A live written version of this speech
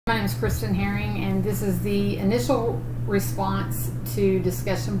My name is Kristen Herring, and this is the initial response to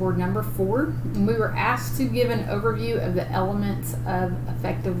discussion board number 4. And we were asked to give an overview of the elements of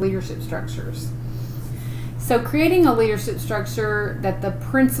effective leadership structures. So creating a leadership structure that the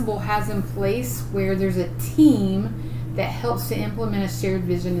principal has in place where there's a team that helps to implement a shared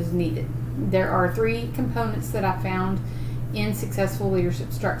vision is needed. There are 3 components that I found in successful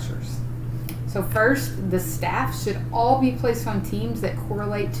leadership structures. So first, the staff should all be placed on teams that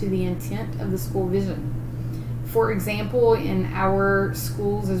correlate to the intent of the school vision. For example, in our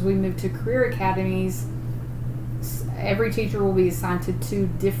schools, as we move to career academies, every teacher will be assigned to 2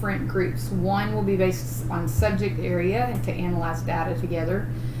 different groups. One will be based on subject area to analyze data together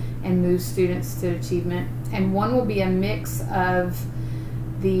and move students to achievement. And one will be a mix of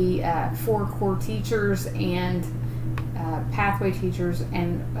the 4 core teachers and pathway teachers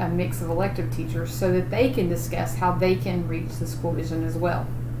and a mix of elective teachers so that they can discuss how they can reach the school vision as well.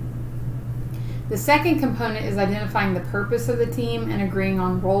 The second component is identifying the purpose of the team and agreeing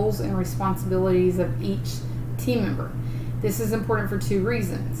on roles and responsibilities of each team member. This is important for 2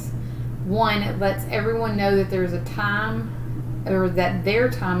 reasons. One, it lets everyone know that there's a time, or that their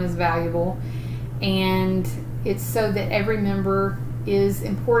time is valuable, and it's so that every member is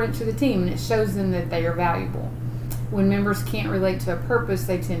important to the team and it shows them that they are valuable. When members can't relate to a purpose,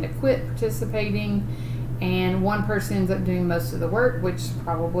 they tend to quit participating, and one person ends up doing most of the work, which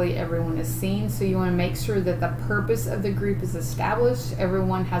probably everyone has seen. So you want to make sure that the purpose of the group is established,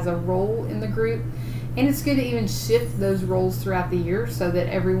 everyone has a role in the group, and it's good to even shift those roles throughout the year so that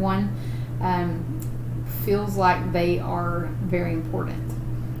everyone feels like they are very important.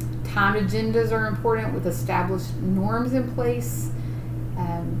 Time agendas are important with established norms in place,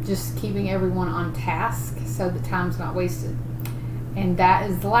 just keeping everyone on task so the time's not wasted. And that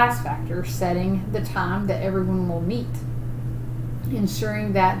is the last factor, setting the time that everyone will meet.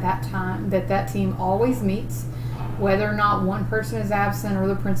 Ensuring that that team always meets, whether or not one person is absent or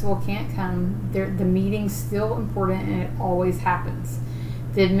the principal can't come, the meeting's still important and it always happens.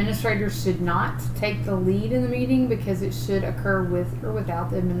 The administrator should not take the lead in the meeting because it should occur with or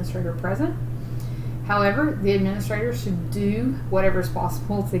without the administrator present. However, the administrator should do whatever is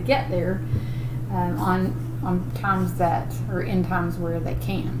possible to get there on times that, or in times where they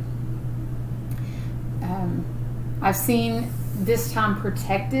can. I've seen this time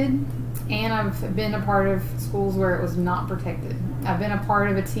protected, and I've been a part of schools where it was not protected. I've been a part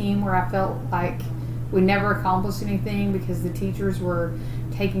of a team where I felt like we never accomplished anything because the teachers were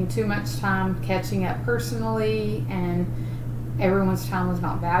taking too much time catching up personally and everyone's time was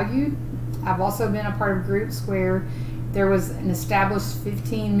not valued. I've also been a part of groups where there was an established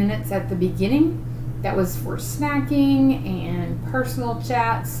 15 minutes at the beginning that was for snacking and personal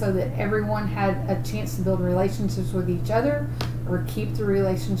chats so that everyone had a chance to build relationships with each other or keep the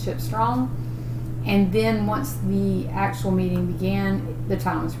relationship strong. And then once the actual meeting began, the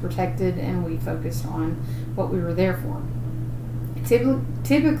time was protected and we focused on what we were there for.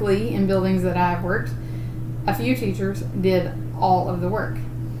 Typically in buildings that I've worked, a few teachers did all of the work.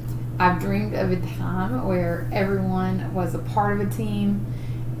 I've dreamed of a time where everyone was a part of a team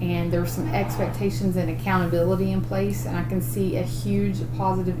and there were some expectations and accountability in place, and I can see a huge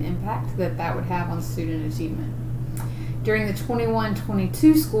positive impact that that would have on student achievement. During the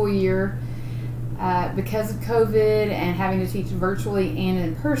 21-22 school year, because of COVID and having to teach virtually and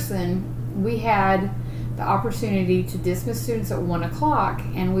in person, we had the opportunity to dismiss students at 1 o'clock,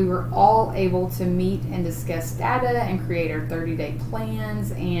 and we were all able to meet and discuss data and create our 30-day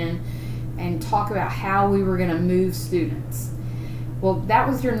plans and talk about how we were going to move students. Well, that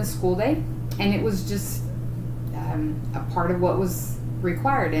was during the school day, and it was just a part of what was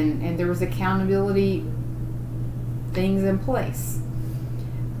required, and there was accountability things in place.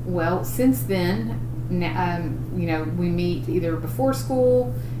 Well, since then, you know, we meet either before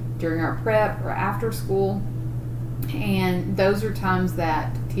school, during our prep, or after school, and those are times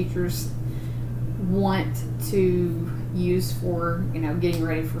that teachers want to use for, you know, getting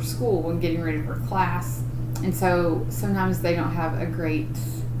ready for school and getting ready for class. And so sometimes they don't have a great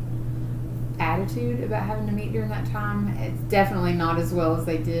attitude about having to meet during that time. It's definitely not as well as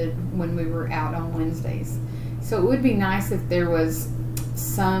they did when we were out on Wednesdays. So it would be nice if there was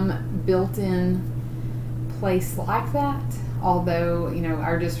some built-in place like that, although, you know,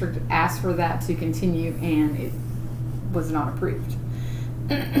 our district asked for that to continue and it was not approved.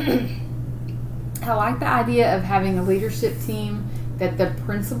 I like the idea of having a leadership team that the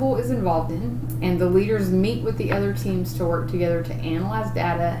principal is involved in, and the leaders meet with the other teams to work together to analyze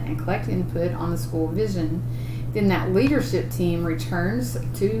data and collect input on the school vision. Then that leadership team returns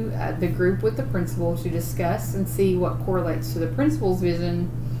to the group with the principal to discuss and see what correlates to the principal's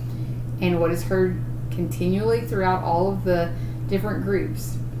vision and what is heard continually throughout all of the different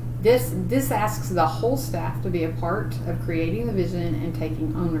groups. This asks the whole staff to be a part of creating the vision and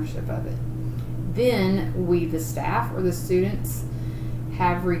taking ownership of it. Then we, the staff or the students,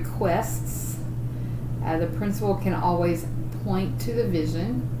 have requests. The principal can always point to the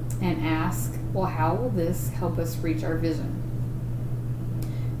vision and ask, well, how will this help us reach our vision?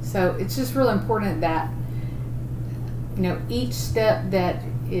 So it's just really important that, you know, each step that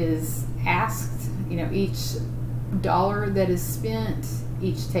is asked, you know, each dollar that is spent,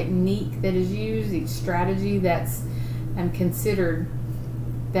 each technique that is used, each strategy that's considered,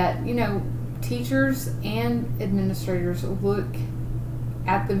 that, you know, teachers and administrators look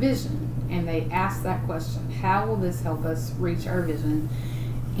at the vision and they ask that question: how will this help us reach our vision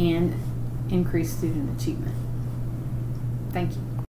and increase student achievement? Thank you.